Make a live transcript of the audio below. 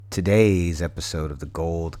Today's episode of the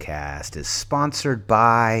Goldcast is sponsored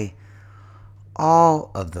by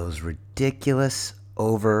all of those ridiculous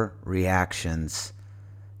overreactions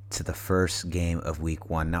to the first game of week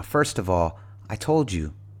one. Now, first of all, I told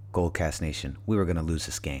you, Goldcast Nation, we were going to lose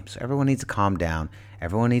this game. So everyone needs to calm down.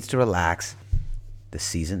 Everyone needs to relax. The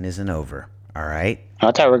season isn't over, all right?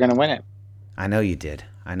 I thought we were going to win it. I know you did.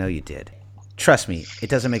 Trust me, it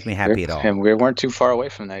doesn't make me happy at all. And we weren't too far away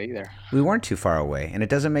from that either. We weren't too far away, and it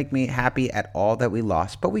doesn't make me happy at all that we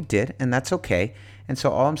lost, but we did, and that's okay. And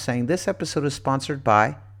so all I'm saying, this episode is sponsored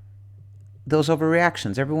by those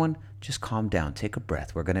overreactions. Everyone, just calm down. Take a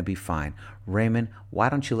breath. We're going to be fine. Raymond, why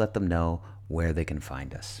don't you let them know where they can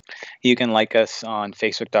find us? You can like us on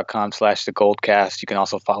Facebook.com/TheGoldcast. You can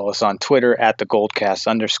also follow us on Twitter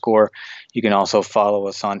 @TheGoldcast_. You can also follow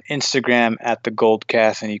us on Instagram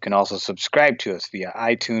 @TheGoldcast. And you can also subscribe to us via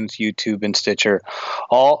iTunes, YouTube, and Stitcher,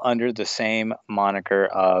 all under the same moniker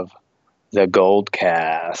of The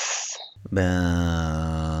Goldcast.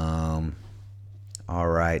 Boom. All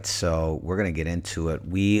right, so we're going to get into it.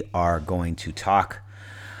 We are going to talk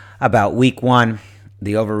about week one,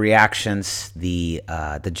 the overreactions, the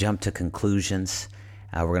jump to conclusions.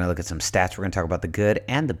 We're going to look at some stats. We're going to talk about the good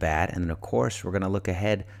and the bad. And then, of course, we're going to look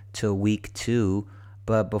ahead to week two.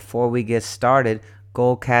 But before we get started,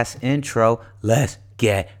 Goldcast intro, let's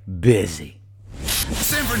get busy.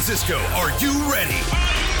 San Francisco, are you ready?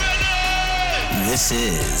 Are you ready? This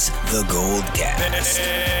is the Goldcast.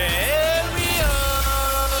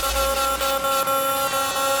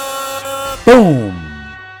 Boom!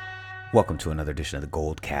 Welcome to another edition of the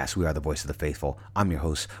Goldcast. We are the voice of the faithful. I'm your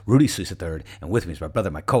host, Rudy Solis III, and with me is my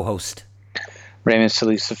brother, my co-host, Raymond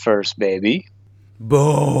Solis the first, baby.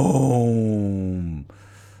 Boom!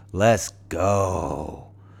 Let's go.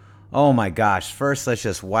 Oh my gosh. First, let's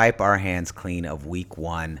just wipe our hands clean of week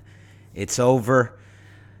one. It's over.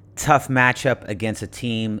 Tough matchup against a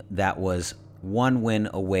team that was one win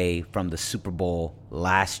away from the Super Bowl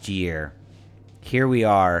last year. Here we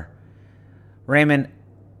are. Raymond,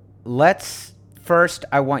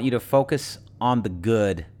 I want you to focus on the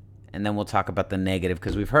good, and then we'll talk about the negative,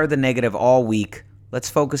 because we've heard the negative all week.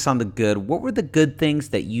 Let's focus on the good. What were the good things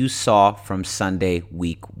that you saw from Sunday,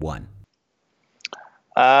 week one?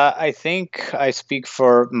 I think I speak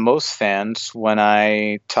for most fans when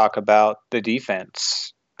I talk about the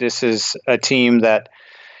defense. This is a team that,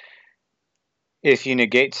 if you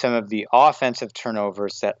negate some of the offensive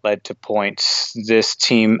turnovers that led to points, this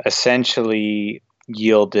team essentially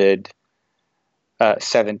yielded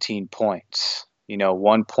 17 points,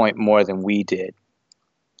 1 point more than we did.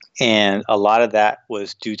 And a lot of that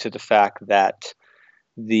was due to the fact that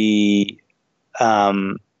the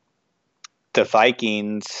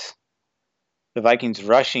Vikings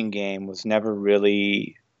rushing game was never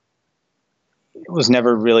really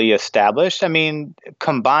established. I mean,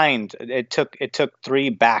 combined, it took 3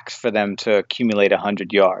 backs for them to accumulate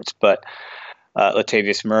 100 yards, but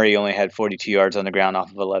Latavius Murray only had 42 yards on the ground off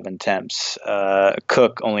of 11 attempts.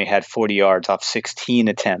 Cook only had 40 yards off 16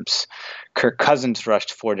 attempts. Kirk Cousins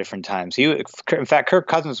rushed 4 different times. In fact, Kirk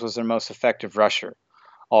Cousins was their most effective rusher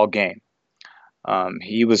all game.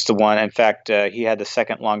 He was the one. In fact, he had the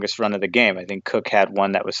second longest run of the game. I think Cook had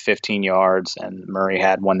one that was 15 yards, and Murray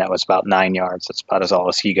had one that was about 9 yards. That's about as all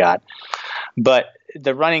as he got. But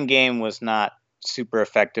the running game was not super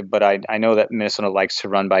effective. But I know that Minnesota likes to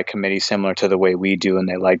run by committee, similar to the way we do, and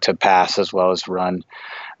they like to pass as well as run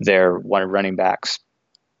their running backs.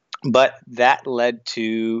 But that led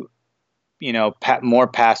to more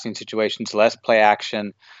passing situations, less play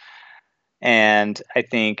action. And I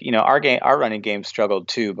think, our running game struggled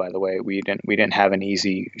too, by the way. We didn't have an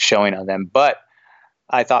easy showing on them, but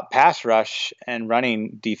I thought pass rush and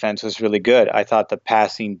running defense was really good. I thought the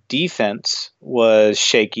passing defense was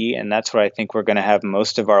shaky, and that's where I think we're going to have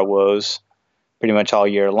most of our woes pretty much all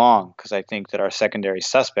year long, because I think that our secondary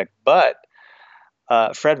suspect. But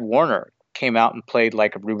Fred Warner came out and played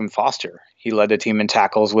like a Reuben Foster. He led the team in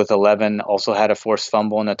tackles with 11, also had a forced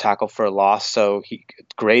fumble and a tackle for a loss. So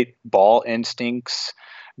great ball instincts,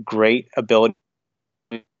 great ability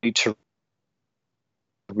to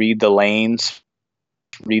read the lanes,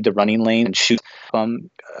 read the running lane, and shoot.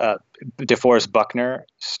 DeForest Buckner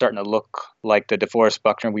starting to look like the DeForest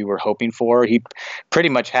Buckner we were hoping for. He pretty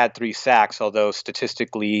much had 3 sacks, although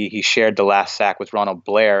statistically he shared the last sack with Ronald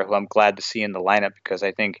Blair, who I'm glad to see in the lineup, because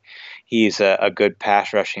I think he's a good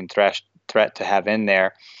pass rushing threat to have in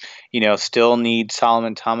there. Still need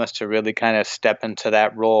Solomon Thomas to really kind of step into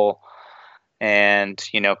that role and,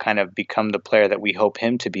 kind of become the player that we hope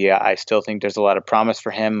him to be. I still think there's a lot of promise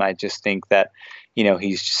for him. I just think that,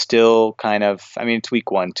 he's still kind of, I mean, it's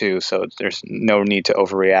week 1 too, so there's no need to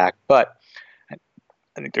overreact, but I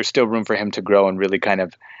think there's still room for him to grow and really kind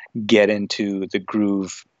of get into the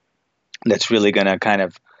groove that's really going to kind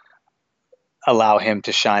of allow him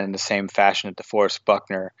to shine in the same fashion that DeForest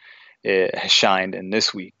Buckner has shined in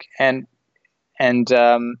this week. And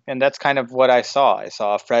that's kind of what I saw. I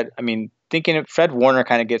saw Fred. I mean, thinking of Fred Warner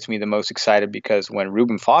kind of gets me the most excited, because when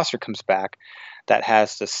Reuben Foster comes back, that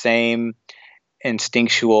has the same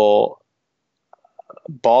instinctual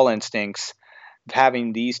ball instincts,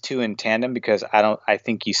 having these two in tandem, because I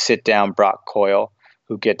think you sit down Brock Coyle,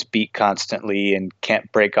 who gets beat constantly and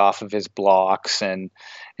can't break off of his blocks and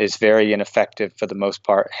is very ineffective for the most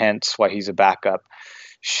part, hence why he's a backup,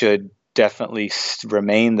 should definitely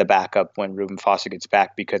remain the backup when Reuben Foster gets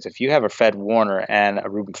back, because if you have a Fred Warner and a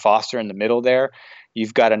Reuben Foster in the middle there,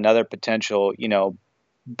 you've got another potential,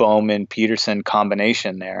 Bowman Peterson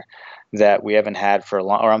combination there that we haven't had for a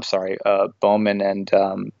long, or I'm sorry, Bowman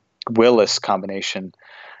and Willis combination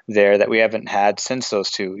there that we haven't had since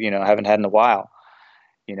those two, haven't had in a while.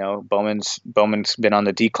 Bowman's been on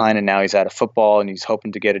the decline, and now he's out of football, and he's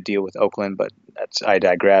hoping to get a deal with Oakland, but I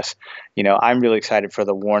digress. I'm really excited for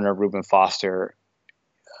the Warner Reuben Foster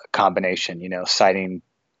combination, citing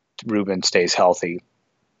Reuben stays healthy.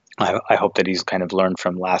 I hope that he's kind of learned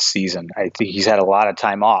from last season. I think he's had a lot of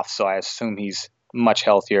time off, so I assume he's much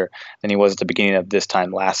healthier than he was at the beginning of this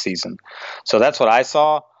time last season. So that's what I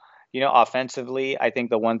saw. Offensively, I think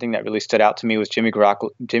the one thing that really stood out to me was Jimmy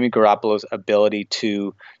Garoppolo's ability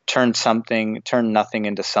to turn nothing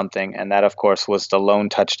into something. And that, of course, was the lone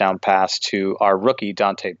touchdown pass to our rookie,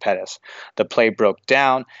 Dante Pettis. The play broke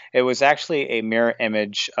down. It was actually a mirror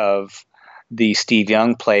image of the Steve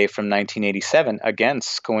Young play from 1987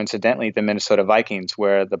 against, coincidentally, the Minnesota Vikings,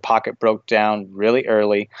 where the pocket broke down really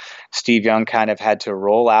early. Steve Young kind of had to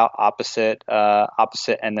roll out opposite,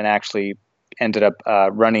 and then actually ended up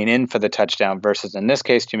running in for the touchdown, versus in this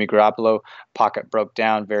case, Jimmy Garoppolo, pocket broke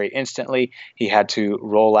down very instantly. He had to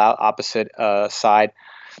roll out opposite side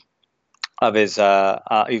of his,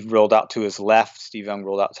 he rolled out to his left. Steve Young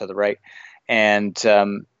rolled out to the right.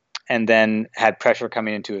 And then had pressure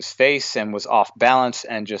coming into his face and was off balance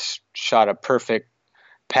and just shot a perfect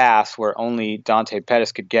pass where only Dante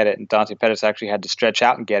Pettis could get it. And Dante Pettis actually had to stretch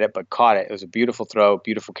out and get it, but caught it. It was a beautiful throw,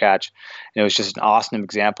 beautiful catch. And it was just an awesome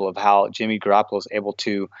example of how Jimmy Garoppolo is able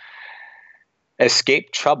to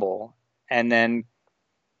escape trouble and then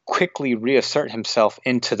quickly reassert himself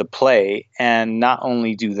into the play, and not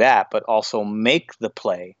only do that, but also make the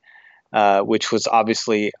play, which was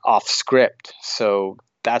obviously off script. So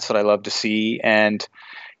that's what I love to see. And,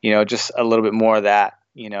 just a little bit more of that.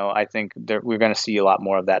 I think we're going to see a lot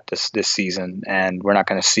more of that this season, and we're not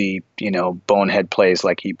going to see, bonehead plays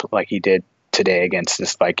like he did today against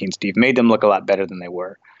this Vikings team. Made them look a lot better than they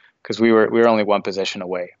were, because we were only one possession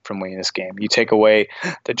away from winning this game. You take away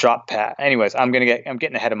the drop pass. Anyways, I'm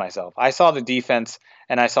getting ahead of myself. I saw the defense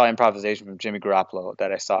and I saw improvisation from Jimmy Garoppolo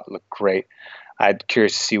that I thought looked great. I'm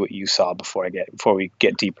curious to see what you saw before we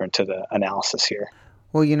get deeper into the analysis here.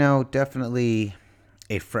 Well, definitely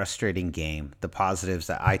a frustrating game. The positives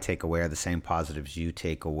that I take away are the same positives you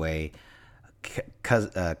take away.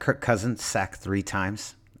 Kirk Cousins sacked 3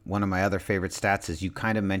 times. One of my other favorite stats is, you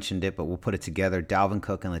kind of mentioned it, but we'll put it together. Dalvin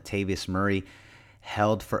Cook and Latavius Murray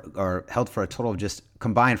held for a total of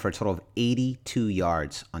combined for a total of 82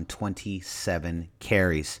 yards on 27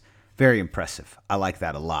 carries. Very impressive. I like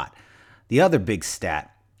that a lot. The other big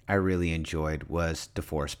stat I really enjoyed was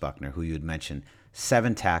DeForest Buckner, who you had mentioned.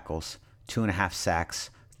 7 tackles, 2.5 sacks,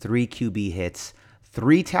 3 QB hits,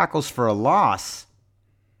 3 tackles for a loss.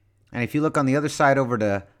 And if you look on the other side over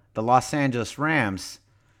to the Los Angeles Rams,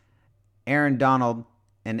 Aaron Donald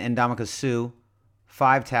and Ndamukong Suh,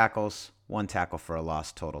 5 tackles, 1 tackle for a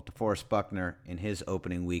loss total. DeForest Buckner in his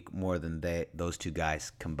opening week, more than those 2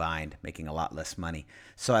 guys combined, making a lot less money.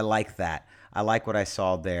 So I like that. I like what I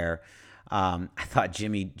saw there. I thought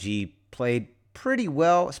Jimmy G played pretty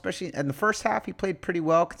well, especially in the first half. He played pretty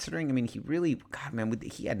well, considering, he really,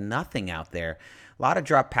 he had nothing out there. A lot of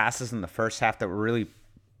drop passes in the first half that were really,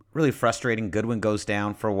 really frustrating. Goodwin goes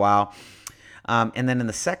down for a while. And then in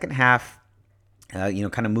the second half,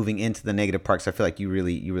 kind of moving into the negative parts, I feel like you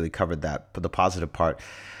really covered that. But the positive part,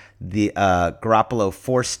 the Garoppolo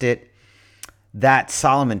forced it. That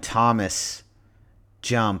Solomon Thomas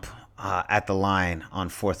jump at the line on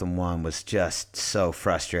 4th and 1 was just so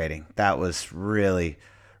frustrating. That was really,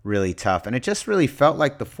 really tough. And it just really felt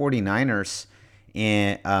like the 49ers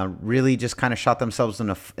really just kind of shot themselves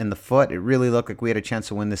in the foot. It really looked like we had a chance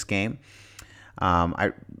to win this game.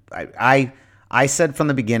 I, I said from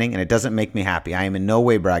the beginning, and it doesn't make me happy. I am in no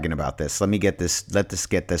way bragging about this. Let this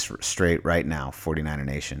get this straight right now, 49er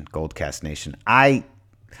Nation, Goldcast Nation. I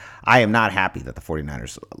am not happy that the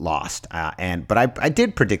 49ers lost. But I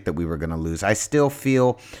did predict that we were going to lose. I still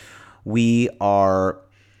feel we are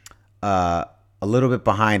a little bit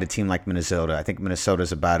behind a team like Minnesota. I think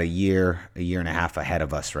Minnesota's about a year and a half ahead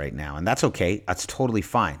of us right now. And that's okay. That's totally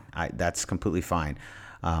fine. That's completely fine.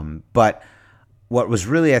 But what was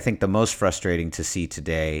really, I think, the most frustrating to see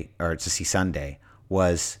today, or to see Sunday,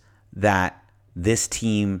 was that this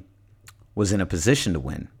team was in a position to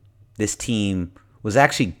win. This team was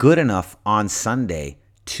actually good enough on Sunday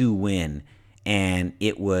to win. And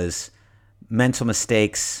it was mental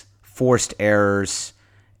mistakes, forced errors,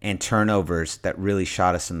 and turnovers that really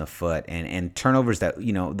shot us in the foot, and turnovers that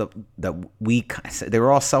they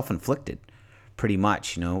were all self-inflicted, pretty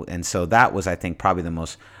much, and so that was, I think, probably the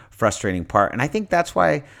most frustrating part. And I think that's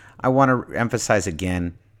why I want to emphasize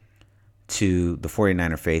again to the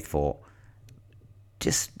 49er faithful: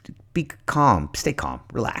 just be calm, stay calm,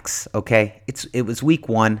 relax. Okay, it was week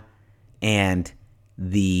 1, and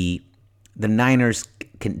the Niners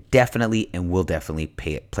can definitely and will definitely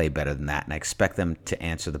play better than that, and I expect them to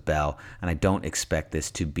answer the bell, and I don't expect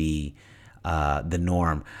this to be the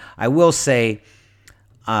norm. I will say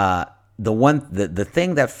the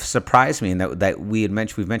thing that surprised me, and that we've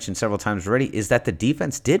mentioned several times already, is that the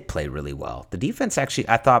defense did play really well. The defense actually,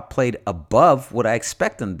 I thought, played above what I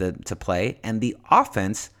expected them to play, and the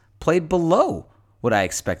offense played below what I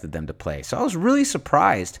expected them to play. So I was really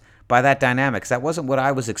surprised by that dynamic, 'cause that wasn't what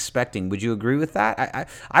I was expecting. Would you agree with that?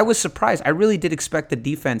 I was surprised. I really did expect the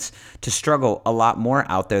defense to struggle a lot more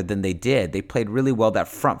out there than they did. They played really well. That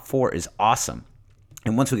front four is awesome.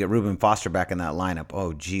 And once we get Reuben Foster back in that lineup,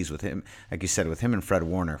 oh, geez, with him, like you said, with him and Fred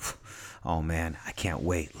Warner, oh, man, I can't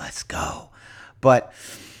wait. Let's go. But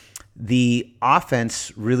the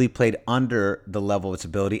offense really played under the level of its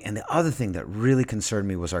ability. And the other thing that really concerned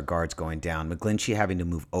me was our guards going down. McGlinchey having to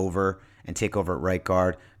move over and take over at right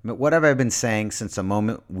guard. What have I been saying since the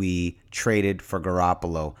moment we traded for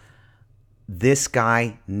Garoppolo? This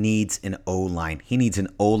guy needs an O-line. He needs an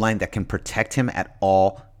O-line that can protect him at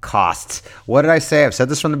all costs. What did I say? I've said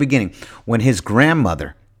this from the beginning. When his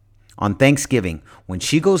grandmother on Thanksgiving, when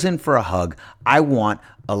she goes in for a hug, I want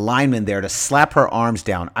a lineman there to slap her arms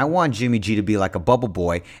down. I want Jimmy G to be like a bubble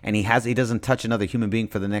boy, and he doesn't touch another human being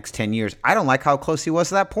for the next 10 years. I don't like how close he was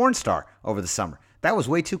to that porn star over the summer. That was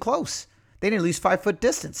way too close. They need at least 5-foot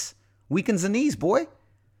distance. Weakens the knees, boy.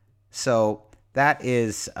 So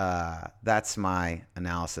that's my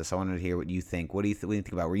analysis. I wanted to hear what you think. What do you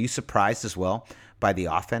think about? Were you surprised as well by the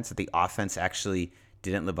offense, that the offense actually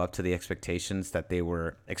didn't live up to the expectations that they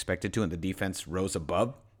were expected to, and the defense rose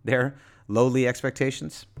above their lowly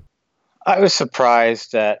expectations? I was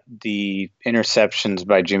surprised at the interceptions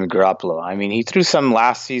by Jimmy Garoppolo. I mean, he threw some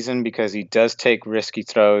last season because he does take risky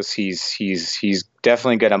throws. He's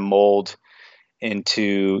definitely going to mold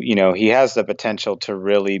into, he has the potential to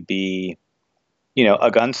really be,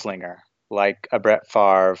 a gunslinger like a Brett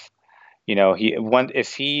Favre.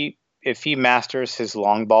 If he masters his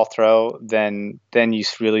long ball throw, then you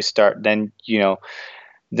really start, then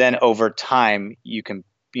over time you can,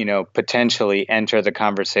 potentially enter the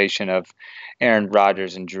conversation of Aaron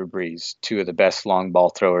Rodgers and Drew Brees, two of the best long ball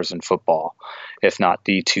throwers in football, if not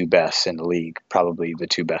the two best in the league, probably the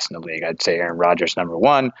two best in the league. I'd say Aaron Rodgers number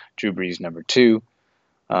 1, Drew Brees number 2.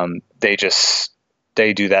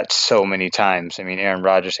 They do that so many times. I mean, Aaron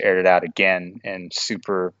Rodgers aired it out again in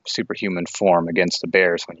superhuman form against the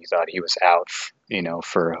Bears when you thought he was out,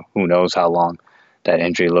 for who knows how long. That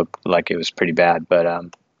injury looked like it was pretty bad.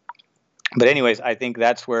 But anyways, I think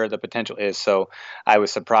that's where the potential is. So I was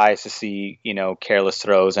surprised to see, careless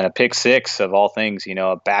throws and a pick six of all things,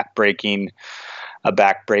 a back-breaking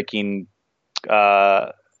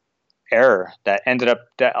error that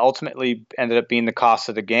ultimately ended up being the cost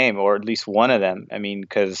of the game, or at least one of them. I mean,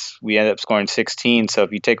 because we ended up scoring 16. So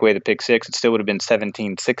if you take away the pick six, it still would have been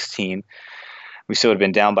 17-16. We still would have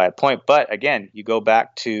been down by a point. But again, you go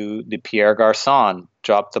back to the Pierre Garçon,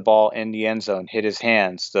 dropped the ball in the end zone, hit his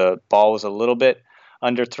hands. The ball was a little bit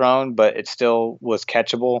underthrown, but it still was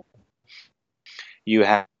catchable. You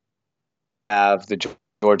have the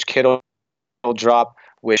George Kittle drop,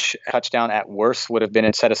 which a touchdown at worst would have been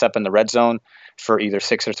and set us up in the red zone for either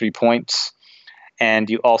 6 or 3 points. And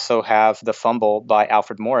you also have the fumble by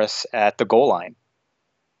Alfred Morris at the goal line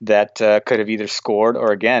that could have either scored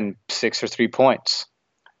or, again, 6 or 3 points.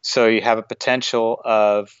 So you have a potential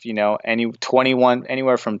of,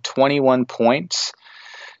 anywhere from 21 points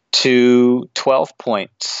to 12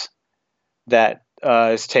 points that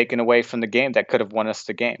is taken away from the game that could have won us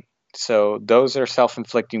the game. So those are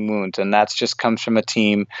self-inflicting wounds, and that's just comes from a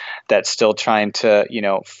team that's still trying to,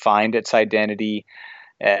 find its identity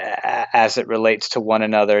as it relates to one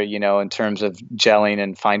another, in terms of gelling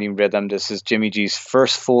and finding rhythm. This is Jimmy G's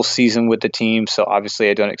first full season with the team, so obviously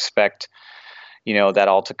I don't expect, that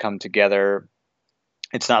all to come together.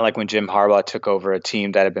 It's not like when Jim Harbaugh took over a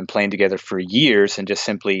team that had been playing together for years and just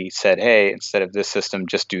simply said, hey, instead of this system,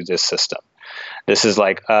 just do this system. This is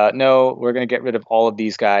like, no, we're going to get rid of all of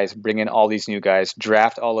these guys, bring in all these new guys,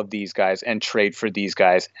 draft all of these guys, and trade for these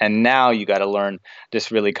guys. And now you got to learn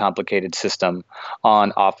this really complicated system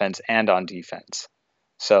on offense and on defense.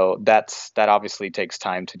 So that obviously takes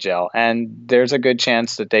time to gel. And there's a good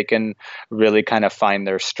chance that they can really kind of find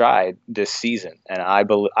their stride this season. And I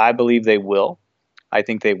believe they will. I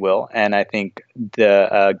think they will, and I think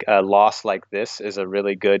the loss like this is a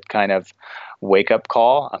really good kind of wake-up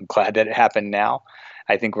call. I'm glad that it happened now.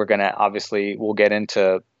 I think we'll get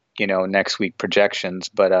into next week projections,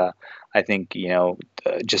 but I think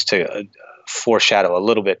just to foreshadow a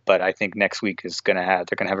little bit, but I think next week they're going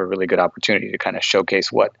to have a really good opportunity to kind of showcase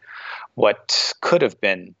what could have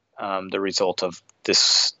been the result of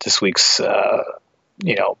this week's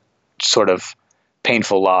sort of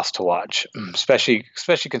painful loss to watch, especially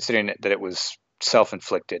considering that it was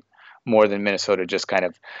self-inflicted more than Minnesota just kind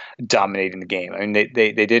of dominating the game. I mean,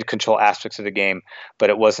 they did control aspects of the game,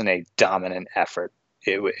 but it wasn't a dominant effort.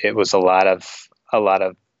 It was a lot of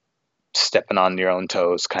stepping on your own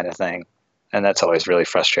toes kind of thing, and that's always really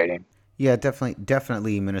frustrating. Yeah,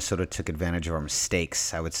 definitely Minnesota took advantage of our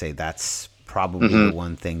mistakes. I would say that's probably the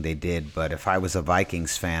one thing they did. But if I was a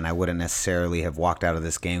Vikings fan, I wouldn't necessarily have walked out of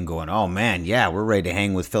this game going, oh man, yeah, we're ready to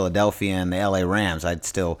hang with Philadelphia and the LA Rams. I'd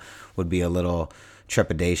still would be a little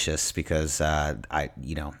trepidatious because I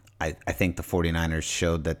think the 49ers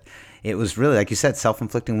showed that it was really, like you said,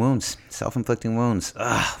 self-inflicting wounds.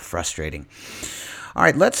 Frustrating. All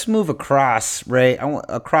right, let's move across, Ray,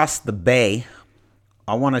 across the bay.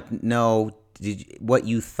 I want to know what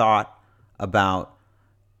you thought about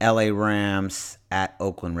LA Rams at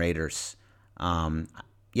Oakland Raiders. I want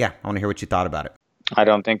to hear what you thought about it. I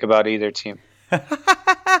don't think about either team.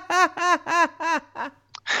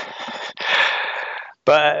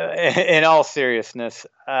 But in all seriousness,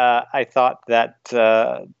 I thought that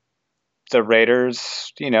the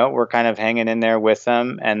Raiders, were kind of hanging in there with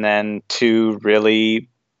them, and then two really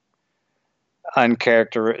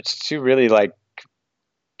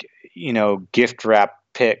gift wrap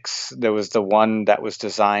picks. There was the one that was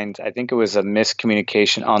designed, I think it was a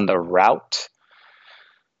miscommunication on the route,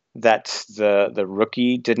 that the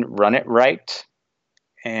rookie didn't run it right.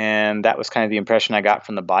 And that was kind of the impression I got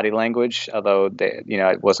from the body language, although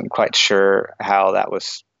I wasn't quite sure how it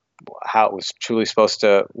was truly supposed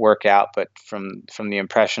to work out. But from the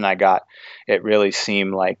impression I got, it really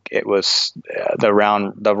seemed like it was the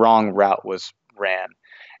wrong route was ran.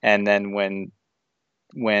 And then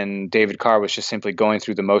when David Carr was just simply going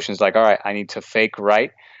through the motions, like, all right, I need to fake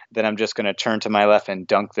right, then I'm just going to turn to my left and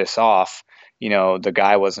dunk this off.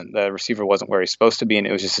 The receiver wasn't where he's supposed to be, and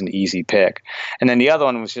it was just an easy pick. And then the other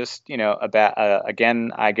one was just,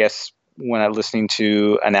 again, I guess when I'm listening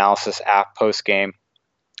to analysis post game,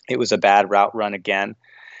 it was a bad route run again,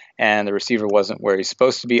 and the receiver wasn't where he's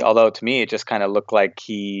supposed to be. Although to me, it just kind of looked like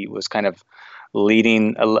he was kind of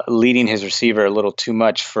leading his receiver a little too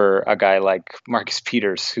much for a guy like Marcus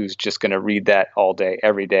Peters, who's just going to read that all day,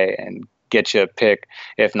 every day, and get you a pick,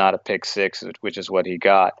 if not a pick six, which is what he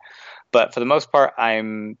got. But for the most part,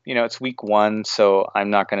 it's week one, so I'm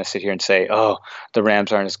not going to sit here and say, oh, the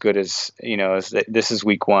Rams aren't as good as this is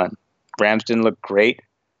week one. Rams didn't look great.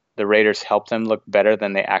 The Raiders helped them look better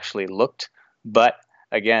than they actually looked. But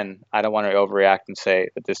again, I don't want to overreact and say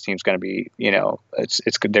that this team's going to be,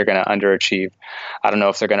 it's good. They're going to underachieve. I don't know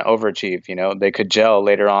if they're going to overachieve. They could gel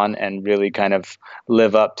later on and really kind of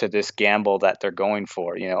live up to this gamble that they're going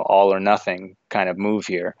for, all or nothing kind of move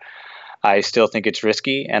here. I still think it's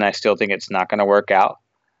risky, and I still think it's not going to work out,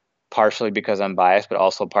 partially because I'm biased, but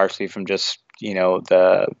also partially from just,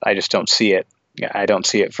 I just don't see it. I don't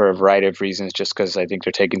see it for a variety of reasons, just because I think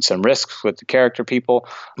they're taking some risks with the character people.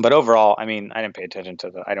 But overall, I didn't pay attention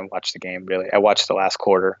I didn't watch the game really. I watched the last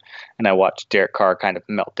quarter, and I watched Derek Carr kind of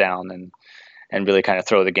melt down and really kind of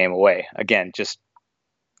throw the game away. Again, just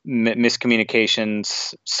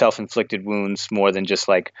miscommunications, self-inflicted wounds, more than just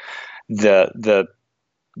like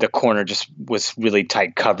the corner just was really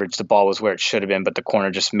tight coverage. The ball was where it should have been, but the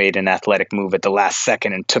corner just made an athletic move at the last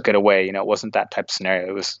second and took it away. It wasn't that type of scenario.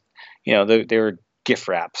 It was, they were gift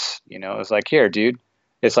wraps. It was like, here, dude.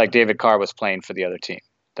 It's like David Carr was playing for the other team.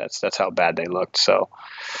 That's how bad they looked. So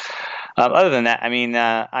Other than that, I mean,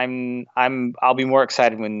 I'll be more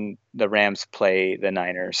excited when the Rams play the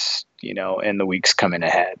Niners, in the weeks coming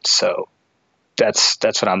ahead. So that's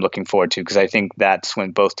what I'm looking forward to, because I think that's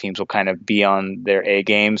when both teams will kind of be on their A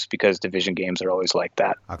games, because division games are always like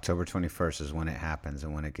that. October 21st is when it happens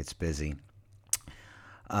and when it gets busy.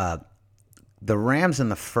 The Rams in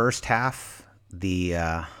the first half,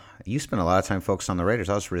 you spent a lot of time focused on the Raiders.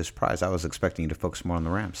 I was really surprised. I was expecting you to focus more on the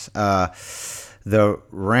Rams. The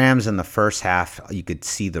Rams in the first half, you could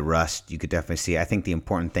see the rust. You could definitely see. I think the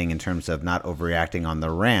important thing in terms of not overreacting on the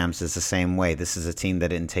Rams is the same way. This is a team that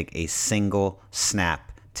didn't take a single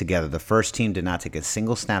snap together. The first team did not take a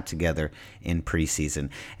single snap together in preseason,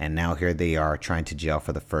 and now here they are trying to gel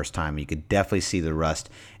for the first time. You could definitely see the rust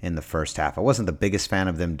in the first half. I wasn't the biggest fan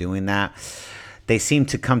of them doing that. They seemed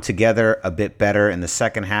to come together a bit better in the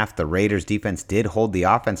second half. The Raiders defense did hold the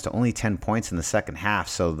offense to only 10 points in the second half,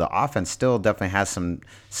 so the offense still definitely has some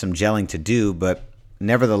gelling to do, but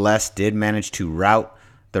nevertheless did manage to rout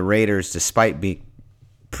the Raiders despite being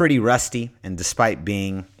pretty rusty and despite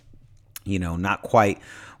being, not quite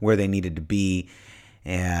where they needed to be.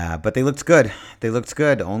 But they looked good.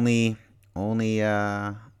 Only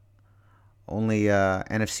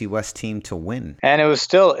NFC West team to win, and it was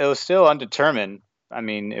still undetermined. I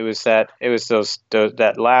mean, the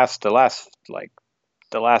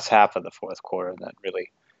last half of the fourth quarter that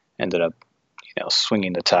really ended up,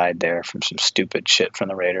 swinging the tide there from some stupid shit from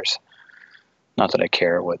the Raiders. Not that I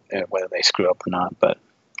care whether they screw up or not, but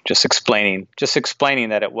just explaining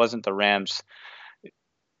that it wasn't the Rams,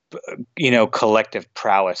 collective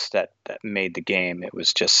prowess that made the game. It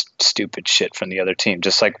was just stupid shit from the other team.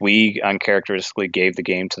 Just like we uncharacteristically gave the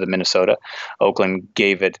game to the Minnesota, Oakland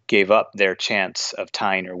gave up their chance of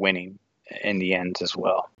tying or winning in the end as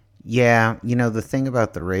well. Yeah, the thing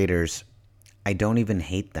about the Raiders, I don't even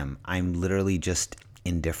hate them. I'm literally just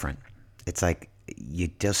indifferent. It's like you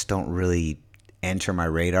just don't really enter my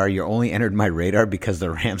radar. You only entered my radar because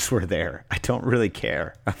the Rams were there. I don't really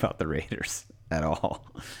care about the Raiders at all.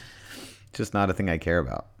 Just not a thing I care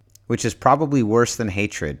about, which is probably worse than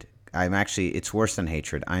hatred. It's worse than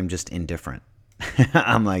hatred. I'm just indifferent.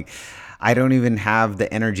 I'm like, I don't even have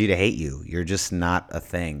the energy to hate you. You're just not a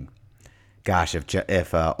thing. Gosh,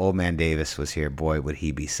 if Old Man Davis was here, boy, would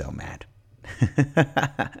he be so mad.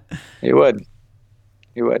 He would.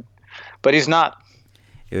 But he's not.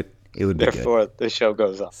 It would be Therefore, good. the show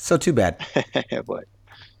goes on. So too bad. It would.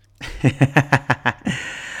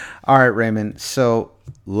 All right, Raymond. So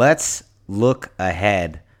let's look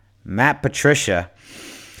ahead. Matt Patricia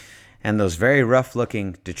and those very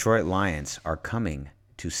rough-looking Detroit Lions are coming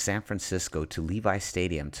to San Francisco, to Levi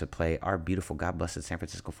Stadium, to play our beautiful, God-blessed San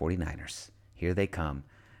Francisco 49ers. Here they come.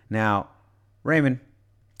 Now, Raymond,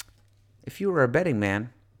 if you were a betting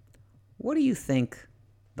man, what do you think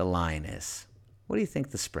the line is? What do you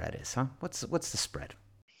think the spread is, huh? What's the spread?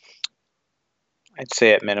 I'd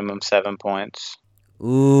say at minimum 7 points.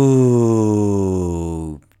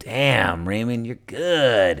 Ooh, damn, Raymond, you're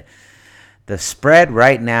good. The spread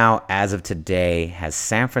right now, as of today, has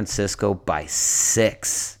San Francisco by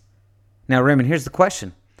 6. Now, Raymond, here's the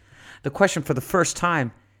question. The question for the first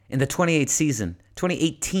time in the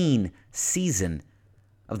 2018 season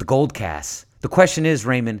of the Goldcast. The question is,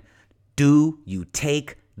 Raymond, do you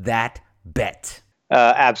take that bet?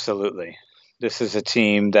 Absolutely. This is a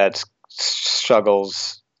team that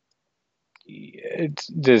struggles.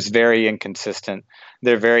 It's very inconsistent.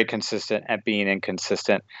 They're very consistent at being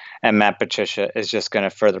inconsistent, and Matt Patricia is just going to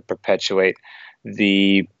further perpetuate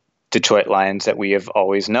the Detroit Lions that we have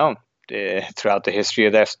always known throughout the history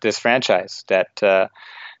of this franchise, that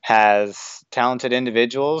has talented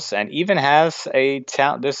individuals and even has a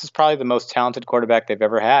talent. This is probably the most talented quarterback they've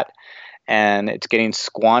ever had, and it's getting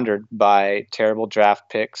squandered by terrible draft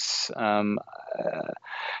picks,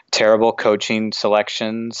 terrible coaching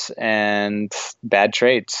selections, and bad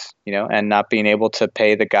trades, and not being able to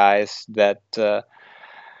pay the guys that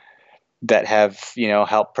have,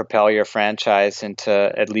 helped propel your franchise into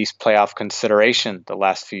at least playoff consideration the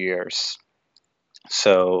last few years.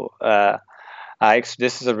 So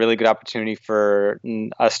this is a really good opportunity for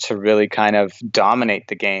us to really kind of dominate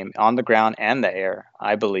the game on the ground and the air.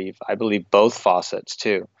 I believe both faucets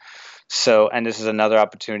too. So, and this is another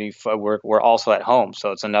opportunity for, we're also at home.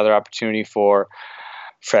 So it's another opportunity for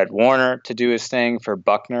Fred Warner to do his thing, for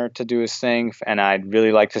Buckner to do his thing. And I'd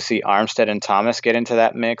really like to see Armstead and Thomas get into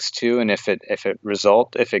that mix too. And if it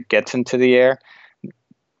gets into the air,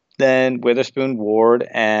 then Witherspoon, Ward,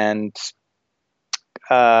 and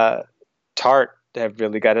Tart have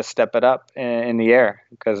really got to step it up in the air,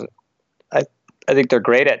 because I think they're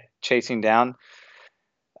great at chasing down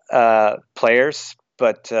players,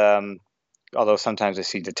 but although sometimes I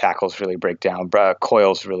see the tackles really break down.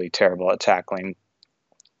 Coyle's really terrible at tackling.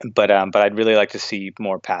 But I'd really like to see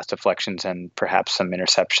more pass deflections and perhaps some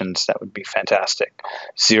interceptions. That would be fantastic.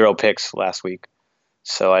 0 picks last week.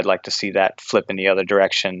 So I'd like to see that flip in the other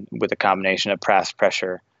direction with a combination of pass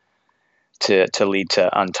pressure to lead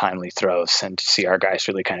to untimely throws and to see our guys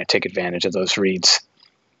really kind of take advantage of those reads.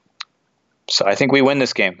 So I think we win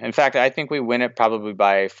this game. In fact, I think we win it probably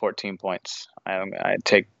by 14 points. I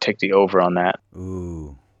take the over on that.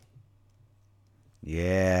 Ooh.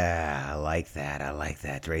 Yeah, I like that.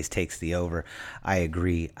 Drace takes the over. I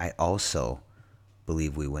agree. I also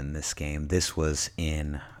believe we win this game. This was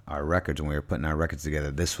in our records when we were putting our records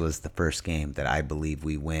together. This was the first game that I believe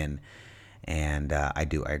we win. And I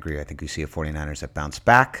agree. I think we see a 49ers that bounce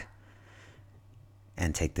back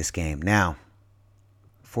and take this game. Now,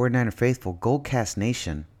 49er faithful, Goldcast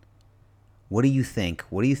Nation, what do you think?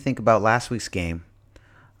 What do you think about last week's game?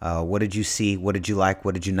 What did you see? What did you like?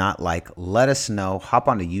 What did you not like? Let us know. Hop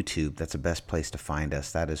onto YouTube. That's the best place to find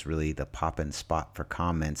us. That is really the pop-in spot for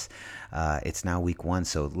comments. It's now week 1,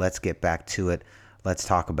 so let's get back to it. Let's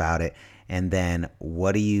talk about it. And then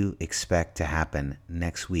what do you expect to happen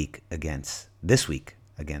this week against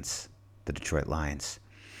the Detroit Lions?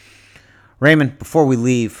 Raymond, before we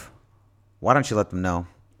leave, why don't you let them know,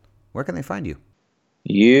 where can they find you?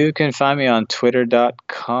 You can find me on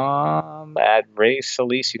twitter.com at Ray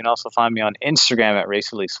Solis. You can also find me on Instagram at Ray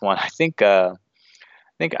Solis1. I think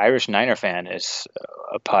Irish Niner Fan is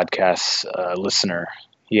a podcast listener.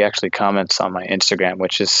 He actually comments on my Instagram,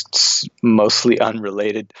 which is mostly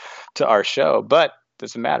unrelated to our show, but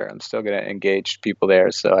doesn't matter. I'm still going to engage people there,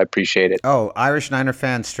 so I appreciate it. Oh, Irish Niner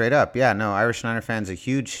Fan straight up. Yeah, no, Irish Niner Fan's a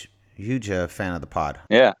huge fan of the pod.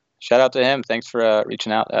 Yeah, shout out to him. Thanks for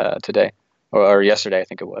reaching out today. Or yesterday, I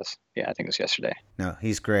think it was. Yeah, I think it was yesterday. No,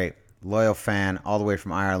 he's great. Loyal fan all the way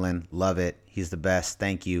from Ireland. Love it. He's the best.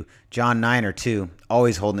 Thank you. John Niner, too.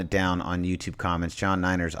 Always holding it down on YouTube comments. John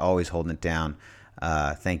Niner's always holding it down.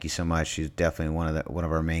 Thank you so much. He's definitely one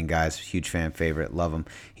of our main guys. Huge fan favorite. Love him.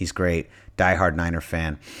 He's great. Diehard Niner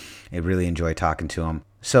fan. I really enjoy talking to him.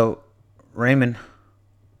 So, Raymond,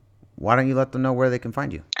 why don't you let them know where they can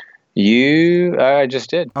find you? I just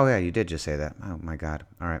did. Oh, yeah, you did just say that. Oh, my God.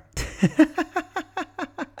 All right.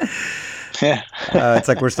 Yeah. It's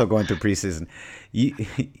like we're still going through preseason.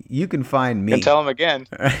 You can find me. And tell them again.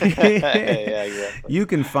 Yeah, exactly. You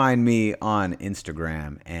can find me on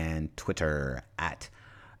Instagram and Twitter at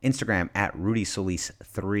Rudy Solis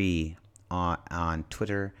 3 on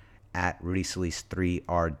Twitter at Rudy Solis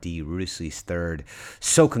 3RD, Rudy Solis 3rd.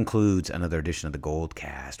 So concludes another edition of the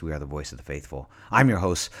Goldcast. We are the voice of the faithful. I'm your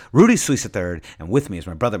host, Rudy Solis 3rd, and with me is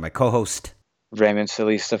my brother, my co-host, Raymond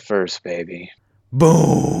Solis the First, baby.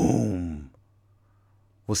 Boom!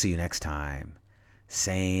 We'll see you next time.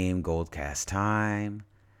 Same Goldcast time,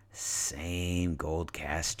 same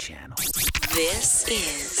Goldcast channel. This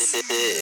is